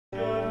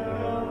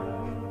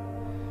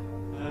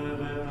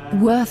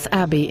Worth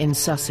Abbey in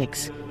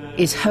Sussex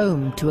is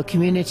home to a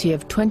community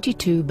of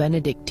 22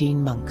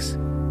 Benedictine monks.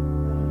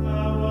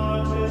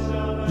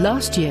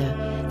 Last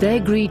year, they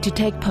agreed to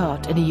take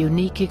part in a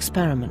unique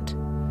experiment.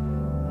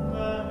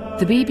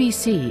 The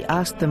BBC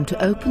asked them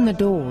to open the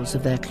doors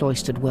of their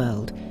cloistered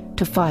world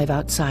to 5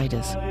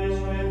 outsiders.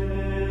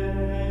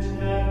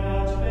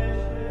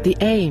 The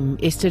aim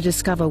is to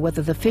discover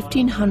whether the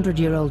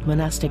 1500-year-old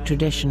monastic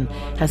tradition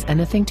has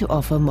anything to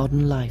offer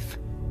modern life.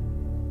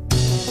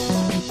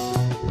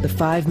 The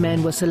 5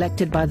 men were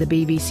selected by the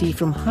BBC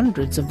from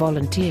hundreds of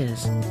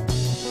volunteers.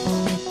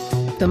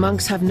 The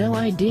monks have no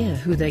idea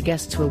who their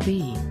guests will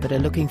be, but are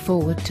looking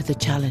forward to the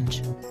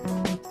challenge.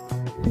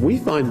 We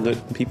find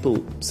that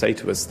people say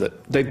to us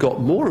that they've got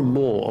more and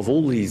more of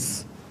all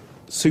these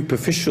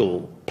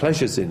superficial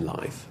pleasures in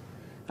life,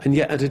 and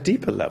yet at a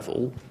deeper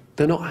level,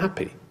 they're not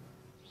happy.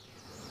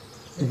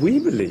 We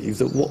believe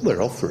that what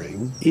we're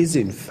offering is,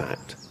 in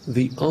fact,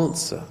 the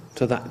answer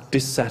to that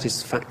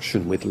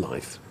dissatisfaction with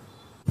life.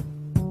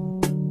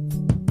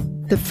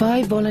 The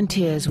 5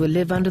 volunteers will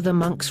live under the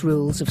monks'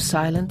 rules of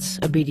silence,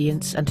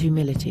 obedience and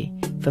humility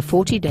for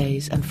 40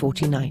 days and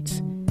 40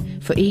 nights.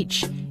 For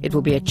each, it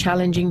will be a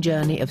challenging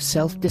journey of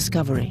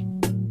self-discovery.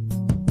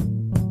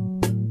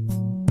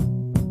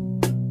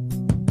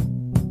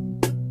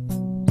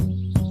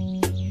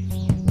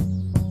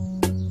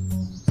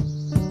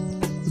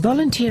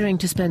 Volunteering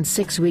to spend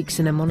 6 weeks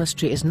in a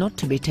monastery is not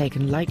to be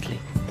taken lightly.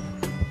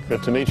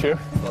 Good to meet you.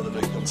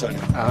 Tony.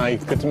 Hi,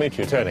 good to meet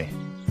you, Tony.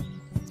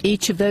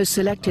 Each of those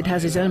selected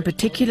has his own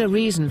particular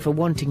reason for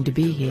wanting to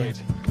be here.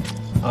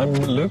 I'm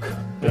Luke.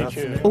 Meet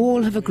you.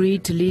 All have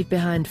agreed to leave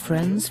behind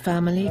friends,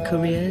 family,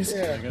 careers,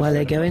 while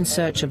they go in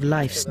search of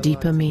life's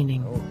deeper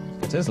meaning.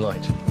 It is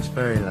light. It's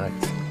very light.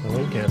 I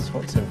won't guess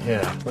what's in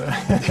here.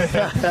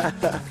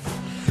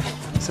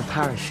 It's a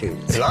parachute.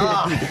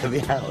 Ah!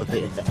 Get out of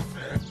here.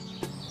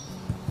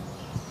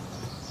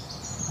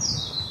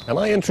 And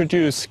I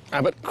introduce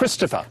Abbot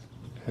Christopher,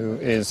 who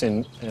is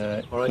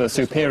the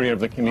superior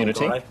of the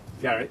community.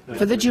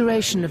 For the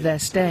duration of their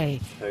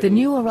stay, the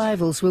new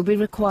arrivals will be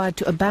required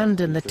to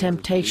abandon the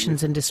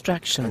temptations and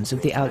distractions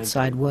of the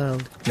outside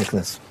world.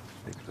 Nicholas.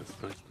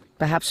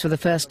 Perhaps for the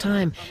first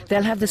time,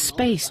 they'll have the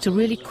space to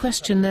really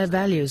question their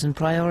values and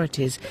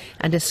priorities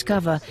and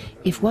discover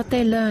if what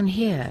they learn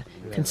here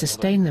can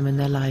sustain them in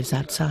their lives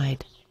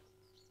outside.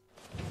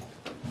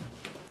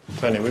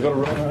 Tony, we've got a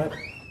room.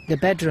 The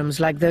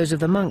bedrooms, like those of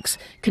the monks,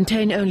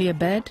 contain only a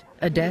bed,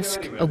 a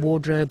desk, a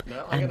wardrobe,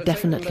 and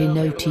definitely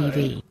no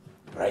TV.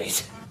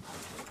 Right.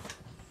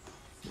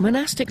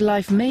 Monastic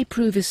life may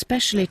prove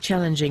especially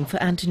challenging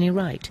for Anthony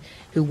Wright,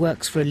 who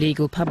works for a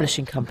legal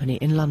publishing company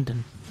in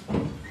London.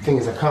 The thing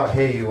is, I can't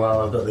hear you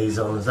while I've got these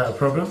on. Is that a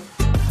problem?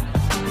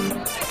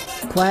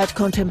 Quiet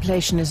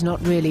contemplation is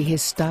not really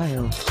his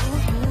style.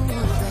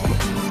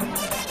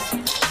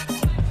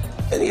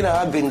 And, you know,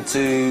 I've been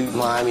to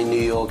Miami,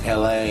 New York,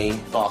 LA,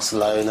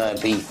 Barcelona,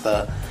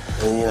 Ibiza,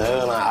 and, you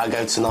know, and I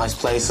go to nice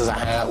places, I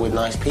hang out with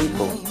nice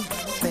people.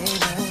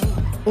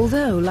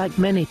 Although, like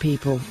many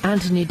people,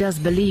 Anthony does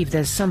believe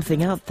there's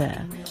something out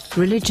there,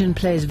 religion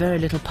plays very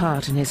little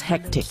part in his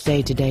hectic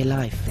day-to-day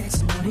life.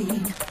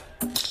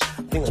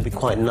 I think it'd be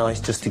quite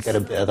nice just to get a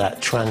bit of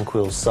that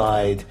tranquil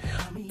side.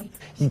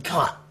 You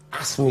can't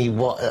ask me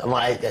what am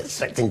I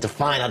expecting to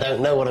find. I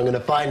don't know what I'm going to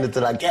find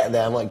until I get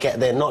there. I might get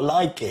there and not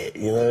like it,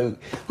 you know.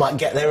 Might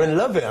get there and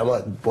love it. I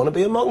might want to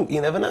be a monk,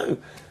 you never know.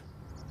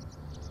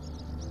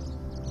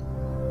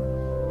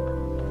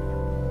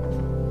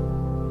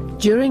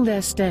 During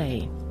their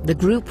stay, the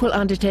group will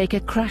undertake a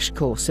crash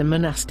course in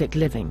monastic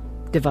living,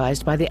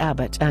 devised by the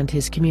abbot and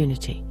his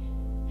community.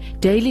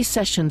 Daily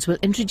sessions will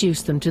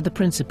introduce them to the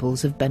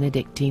principles of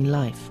Benedictine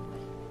life.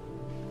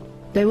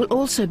 They will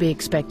also be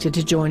expected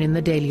to join in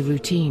the daily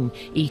routine,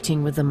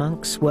 eating with the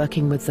monks,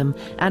 working with them,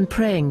 and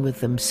praying with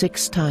them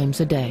 6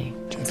 times a day.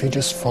 If you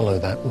just follow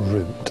that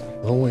route,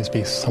 there'll always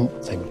be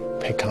something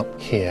pick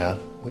up here.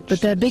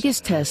 But their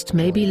biggest test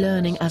may be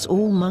learning, as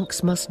all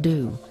monks must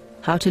do,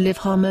 how to live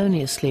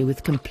harmoniously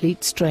with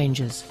complete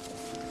strangers.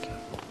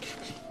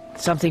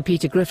 Something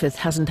Peter Griffith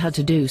hasn't had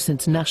to do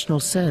since national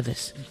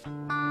service.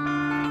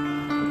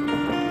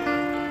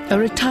 A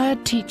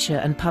retired teacher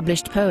and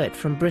published poet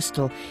from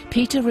Bristol,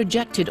 Peter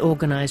rejected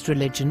organised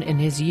religion in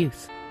his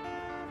youth.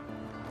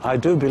 I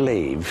do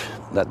believe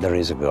that there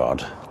is a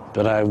God,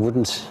 but I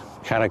wouldn't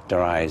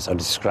characterise or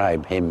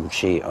describe him,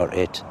 she or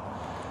it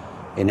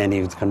in any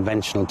of the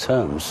conventional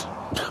terms.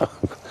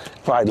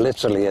 Quite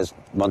literally, as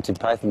Monty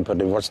Python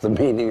put it, what's the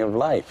meaning of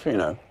life, you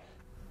know?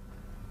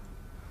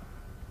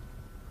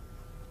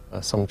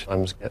 I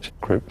sometimes get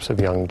groups of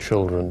young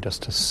children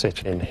just to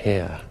sit in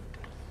here.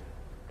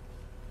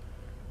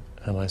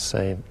 And I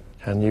say,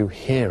 can you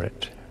hear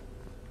it?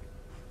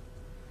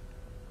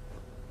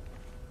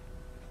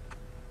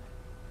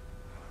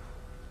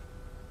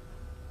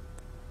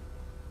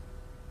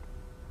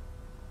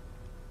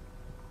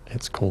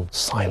 It's called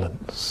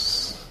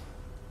silence.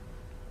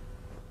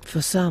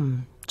 For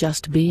some,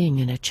 just being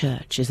in a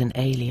church is an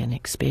alien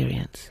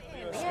experience.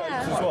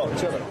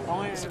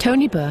 Yeah.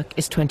 Tony Burke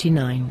is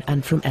 29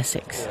 and from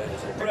Essex.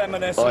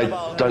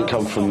 I don't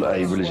come from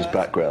a religious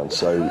background,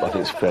 so I think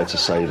it's fair to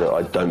say that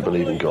I don't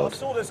believe in God.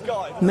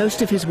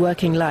 Most of his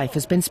working life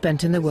has been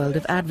spent in the world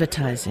of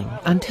advertising,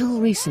 until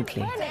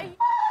recently.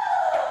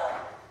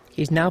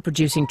 He's now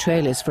producing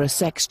trailers for a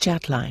sex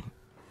chat line.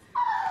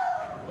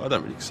 I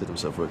don't really consider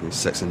myself working in the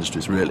sex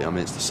industries, really. I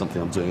mean, it's just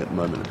something I'm doing at the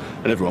moment,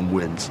 and everyone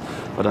wins.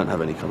 I don't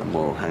have any kind of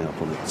moral hang-up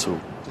on it at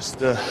all.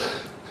 Just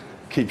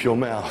keep your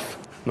mouth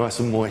nice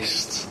and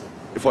moist.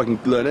 If I can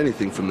learn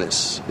anything from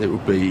this, it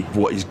would be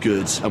what is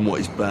good and what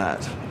is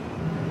bad.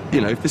 You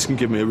know, if this can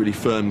give me a really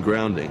firm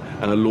grounding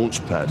and a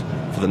launch pad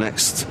for the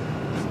next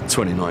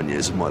 29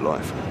 years of my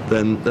life,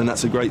 then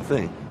that's a great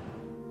thing.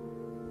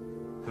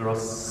 There are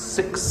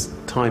 6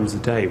 times a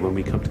day when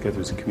we come together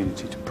as a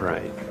community to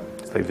pray.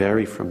 They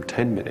vary from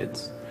 10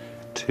 minutes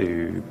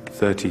to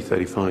 30,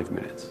 35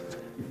 minutes.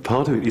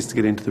 Part of it is to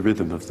get into the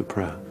rhythm of the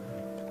prayer,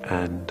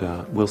 and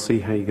we'll see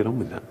how you get on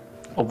with that.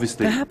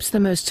 Obviously, perhaps the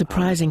most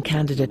surprising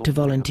candidate to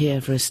volunteer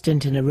for a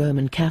stint in a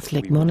Roman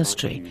Catholic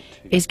monastery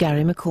is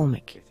Gary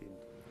McCormick.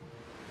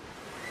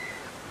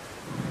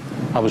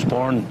 I was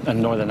born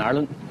in Northern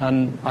Ireland,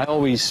 and I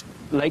always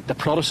liked the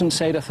Protestant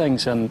side of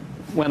things, and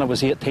when I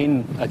was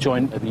 18 I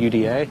joined the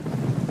UDA.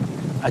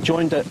 I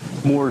joined it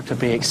more to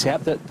be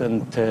accepted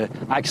than to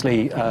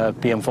actually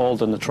be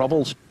involved in the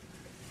Troubles.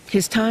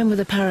 His time with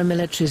the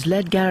paramilitaries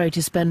led Gary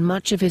to spend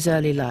much of his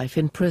early life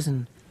in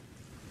prison.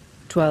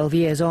 12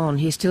 years on,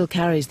 he still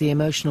carries the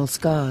emotional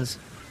scars.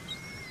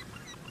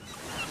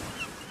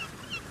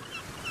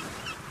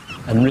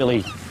 And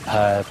really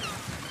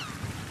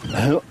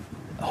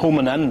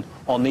homing in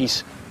on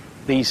these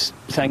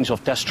things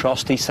of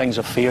distrust, these things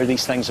of fear,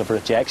 these things of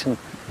rejection,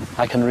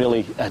 I can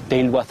really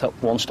deal with it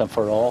once and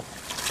for all.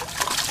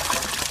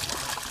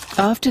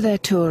 After their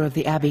tour of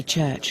the Abbey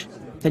Church,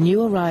 the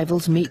new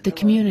arrivals meet the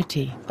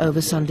community over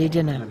Sunday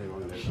dinner.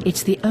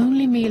 It's the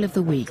only meal of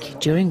the week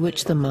during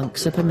which the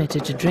monks are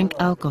permitted to drink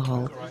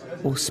alcohol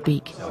or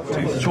speak.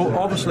 So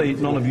obviously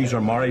none of you are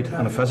married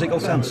in a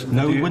physical sense.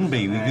 No, you wouldn't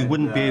be. You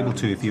wouldn't be able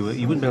to if you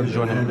wouldn't be able to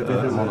join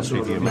a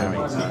monastery if you're married.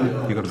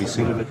 You've got to be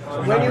seated.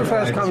 When you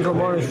first come to a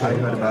monastery,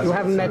 you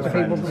haven't met the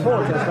people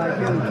before, just like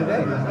you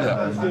today.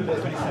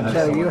 Yeah.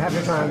 So you have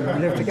to try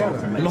and live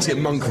together. You must get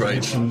monk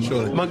rage,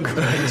 surely. Monk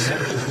rage.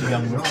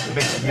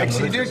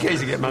 Actually, you do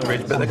occasionally get monk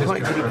rage, but they're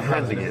quite good at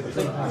handling it.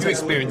 You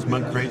experience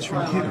monk rage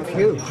from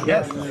you?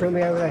 Yes. Threw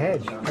me over the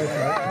hedge.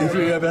 You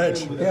threw you over the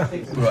hedge? Yeah.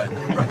 Right.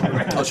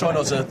 I'll try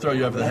not to throw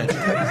you over the hedge.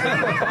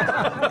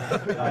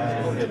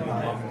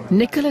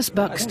 Nicholas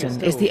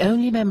Buxton is the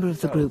only member of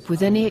the group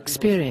with any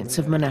experience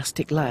of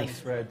monastic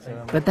life,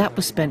 but that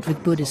was spent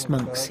with Buddhist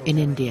monks in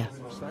India.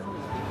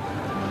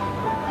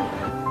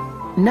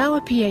 Now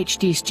a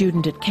PhD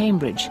student at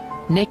Cambridge,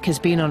 Nick has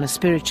been on a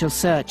spiritual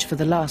search for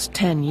the last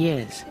 10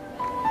 years.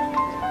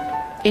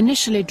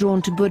 Initially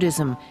drawn to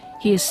Buddhism,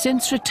 he has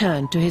since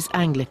returned to his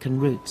Anglican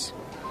roots.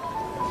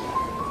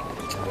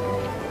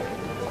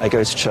 I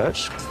go to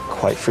church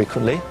quite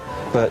frequently,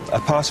 but a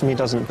part of me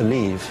doesn't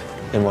believe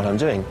in what I'm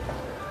doing.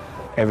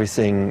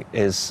 Everything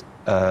is,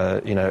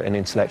 an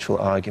intellectual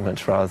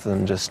argument rather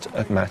than just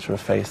a matter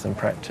of faith and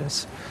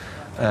practice.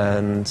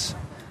 And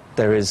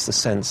there is the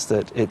sense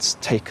that it's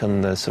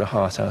taken the sort of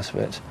heart out of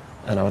it,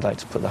 and I would like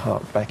to put the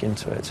heart back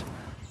into it.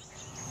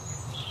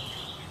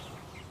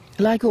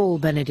 Like all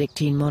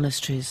Benedictine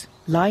monasteries,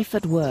 life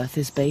at Worth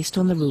is based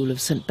on the rule of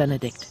St.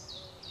 Benedict.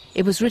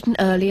 It was written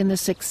early in the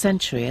 6th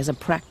century as a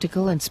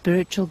practical and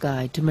spiritual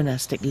guide to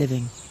monastic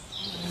living.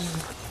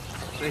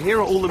 So here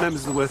are all the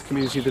members of the Worth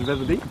community that have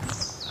ever been.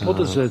 What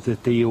does the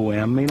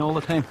DOM mean all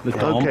the time? The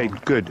Dom? Okay,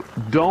 good.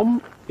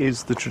 Dom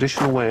is the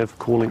traditional way of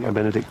calling a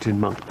Benedictine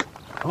monk.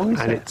 Oh, is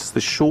and it? It's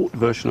the short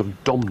version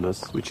of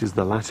Dominus, which is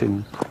the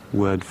Latin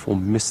word for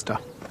Mister.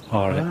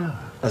 All right.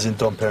 As in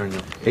Dom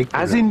Perignon.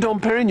 As in Dom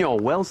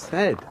Perignon, well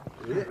said.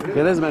 Yeah,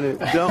 there's a man who...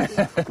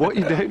 What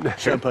you don't know...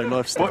 Champagne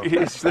lifestyle.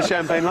 It's the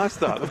Champagne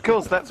lifestyle. Of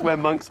course, that's where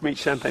monks meet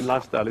Champagne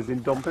lifestyle, is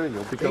in Dom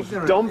Perignon, because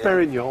Dom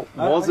Perignon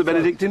was a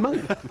Benedictine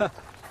monk.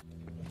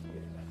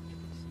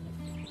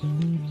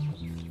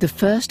 The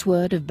first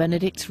word of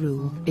Benedict's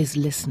rule is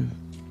listen,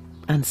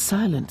 and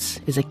silence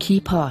is a key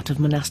part of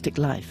monastic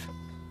life.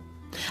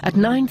 At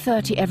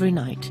 9:30 every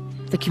night,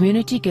 the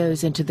community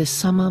goes into the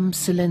summum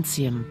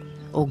silentium,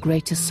 or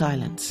greater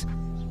silence,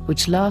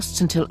 which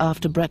lasts until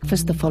after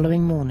breakfast the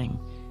following morning,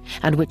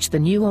 and which the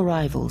new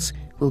arrivals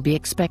will be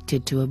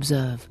expected to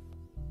observe.